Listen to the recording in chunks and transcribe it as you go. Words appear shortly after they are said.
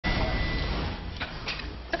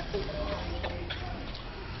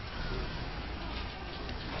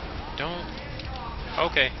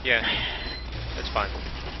Okay, yeah. That's fine.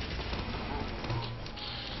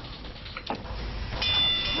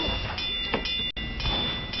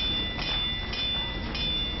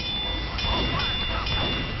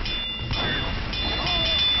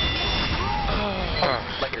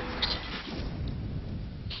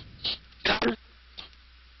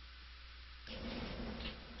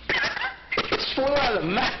 It's flew out of the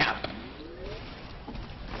map.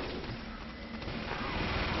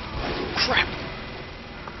 Crap!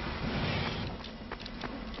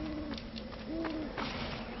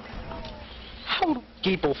 How do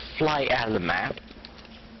people fly out of the map?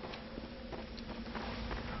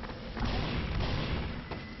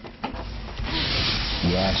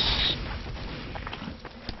 Yes.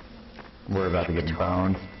 We're about to get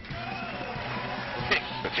boned.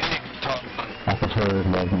 That's a turd,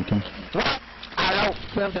 Washington.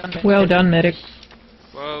 Well done, medic.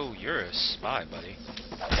 Whoa, you're a spy, buddy.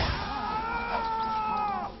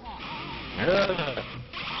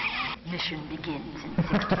 Mission begins in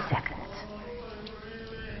 60 seconds.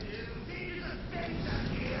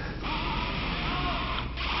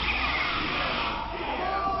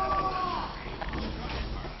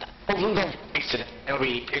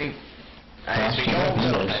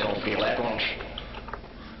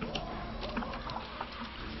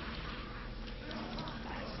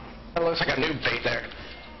 That looks like a new bait there.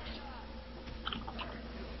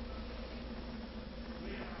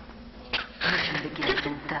 Mission begins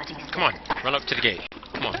in 30 seconds. Come on, run up to the gate.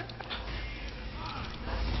 Come on. Come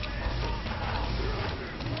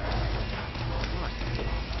on.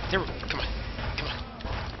 There we go. Come on. Come on.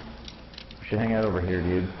 We should hang out over here,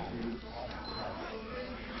 dude.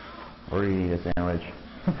 Or you eat a sandwich.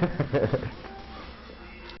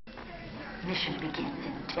 Mission begins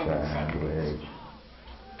in 10 seconds. Sandwich.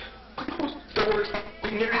 Doors.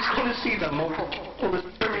 You're just going to see them over. 4, 3,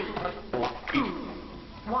 2,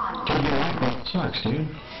 1. Sucks, dude.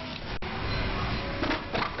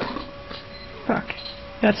 Fuck.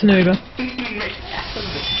 That's an Uber. I'm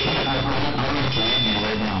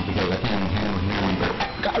way down because I can't handle hearing, but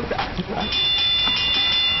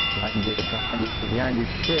I can get behind your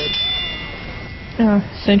shit. Oh,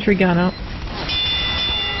 sentry gun up.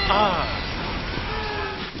 Ah!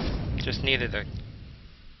 Just needed a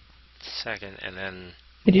second, and then...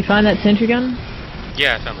 Did you find that sentry gun?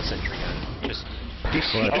 Yeah, I found the sentry gun. Just...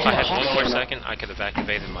 If I had one more second, I could have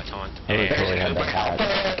activated my taunt,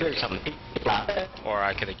 or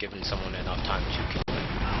I could have given someone enough time to kill them.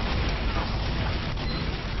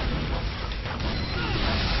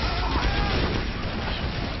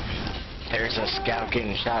 There's a scout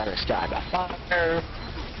getting shot at the sky by fire.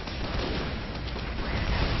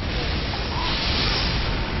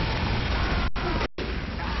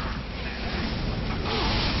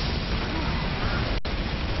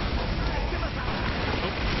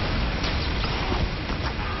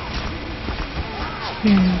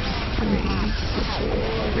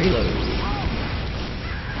 Reload.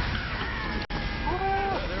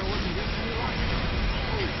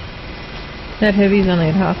 That heavy's only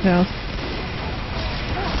at half health.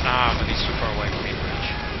 Ah, but he's too far away from me to reach.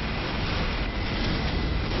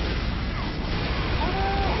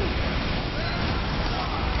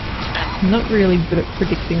 I'm not really good at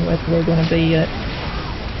predicting where they're going to be yet.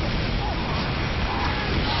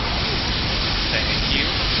 Thank you.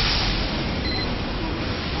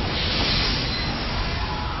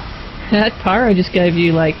 That pyro just gave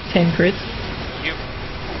you like 10 crits. Yep.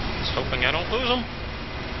 Just hoping I don't lose him.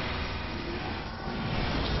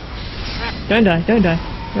 Don't die, don't die.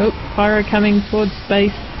 Oh, pyro coming towards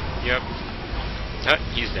space. Yep.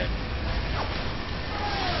 He's dead.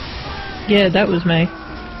 Yeah, that was me.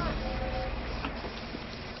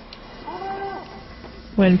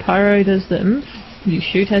 When pyro does the oomph, you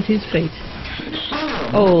shoot at his feet.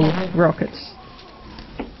 All rockets.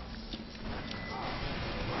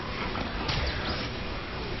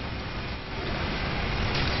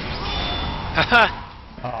 Haha!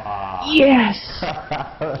 Yes!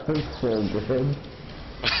 That's so good.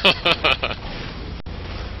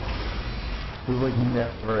 It was like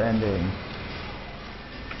never ending.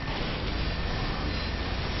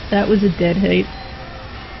 That was a dead heat.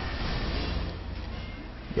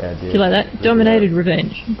 Yeah, dude. Do you like that? Dominated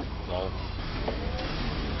revenge. Lol.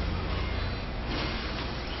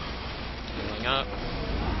 Healing up.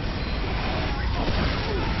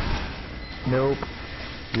 Nope.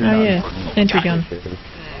 Oh yeah, sentry gun.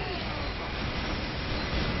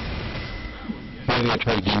 I'm gonna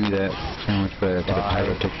try to give you that sandwich, but I think the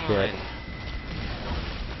pirate took shit.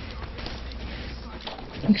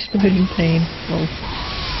 Exploding pain. Lol.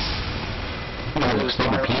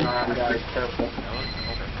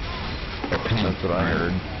 That's what I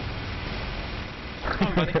heard. Come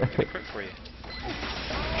on, buddy. Let me crit for you.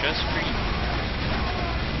 Just for you.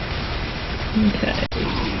 Okay.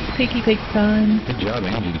 Peeky peek time. Good job,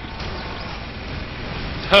 Angie.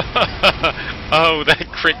 Oh, that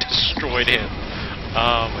crit destroyed him.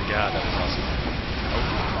 Oh my god, that was awesome.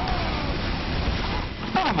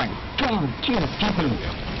 Oh my god, Jesus, get him.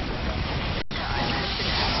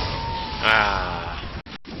 Ah.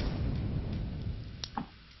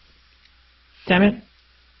 Damn it.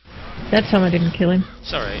 That time I didn't kill him.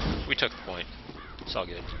 It's alright. We took the point. It's all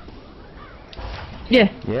good. Yeah.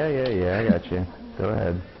 Yeah, I got you. Go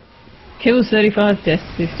ahead. Kills 35, deaths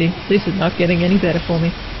 50. This is not getting any better for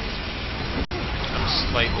me. I'm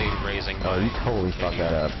slightly raising my... Oh, you totally fucked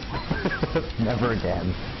that up. Never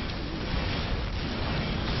again.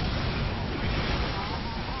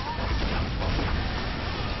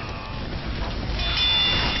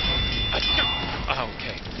 Oh,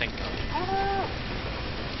 okay. Thank God.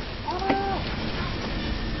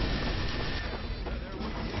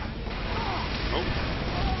 Oh.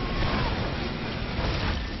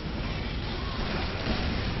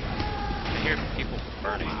 I hear people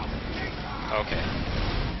burning. Okay.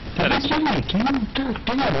 That is...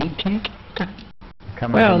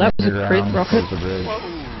 Wow, that was a crit rocket. Whoa,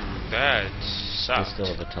 that sucked. I still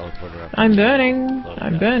have a teleporter up. I'm burning.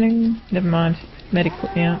 I'm burning. Never mind. Medic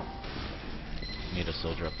put me out. Need a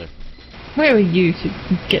soldier up there. Where were you to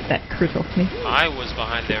get that crit off me? I was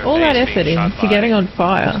behind their All that base effort being in shot to by... getting on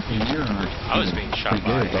fire. I was being shot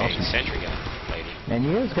by a sentry gun lady. Man,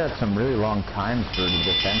 you guys got some really long times for the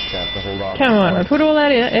defense staff to hold off. Come on, I put all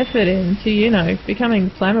that effort in to, you know, becoming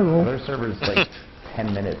flammable. Their server's like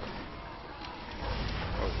 10 minutes.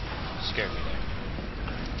 Oh, scared me there.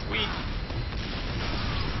 Wee.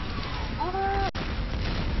 Come on.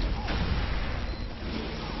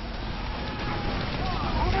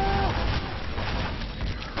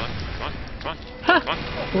 Ha!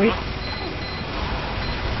 Wait.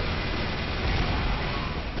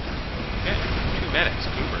 Yeah, 2 medics,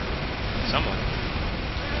 Cooper. Someone.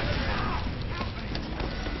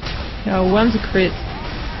 Oh, one's a crit.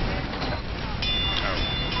 Oh,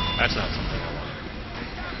 that's not something I want.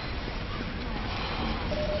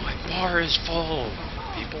 My bar is full.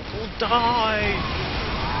 People will die.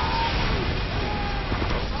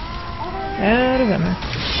 Out of ammo.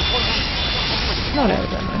 Not out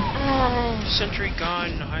of ammo. Oh, sentry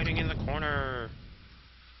gun hiding in the corner.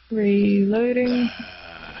 Reloading.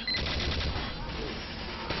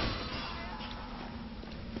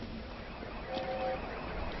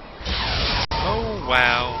 Oh,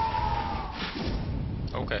 wow.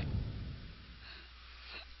 Okay.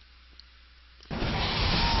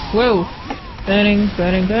 Whoa! Burning,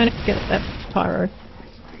 burning, burning. Get that pyro.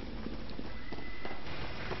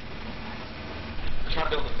 Try to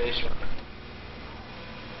build a base run.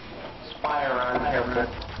 Spy around here.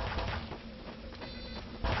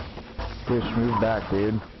 Fish, move back,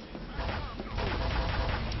 dude.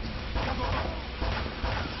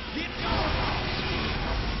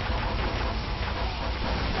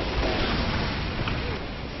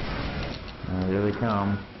 Here they come.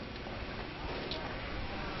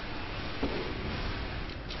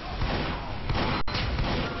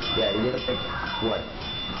 Yeah, you gotta take, what,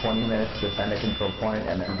 20 minutes to defend a control point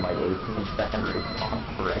and then like 18 seconds to respawn?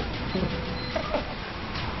 Correct.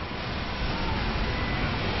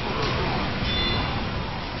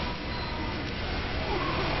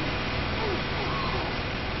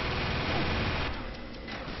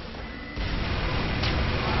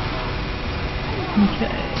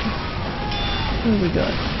 Okay. What have we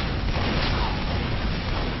got?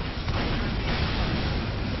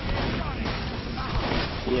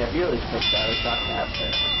 Yeah, if you really push that, it's not faster.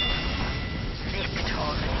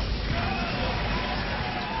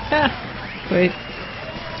 Ah! Wait.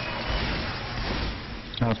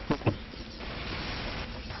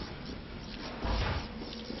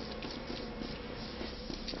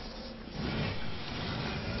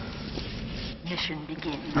 Mission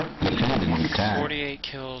begins. 48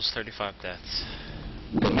 kills, 35 deaths.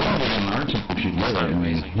 But now that I'm arching, we should That's get not it.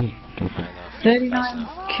 amazing. 39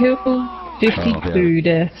 kills, 52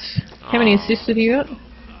 deaths. How many assists have you got?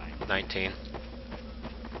 19.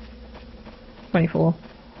 24.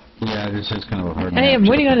 Yeah, this is kind of a hard Hey, I'm match.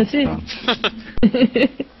 winning on assists.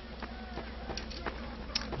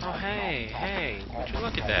 Oh, hey, would you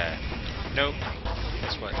look at that? Nope.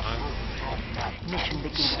 Guess what? I'm Mission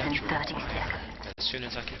begins in 30 seconds. as soon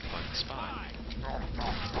as I can find a spot.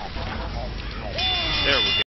 There we go.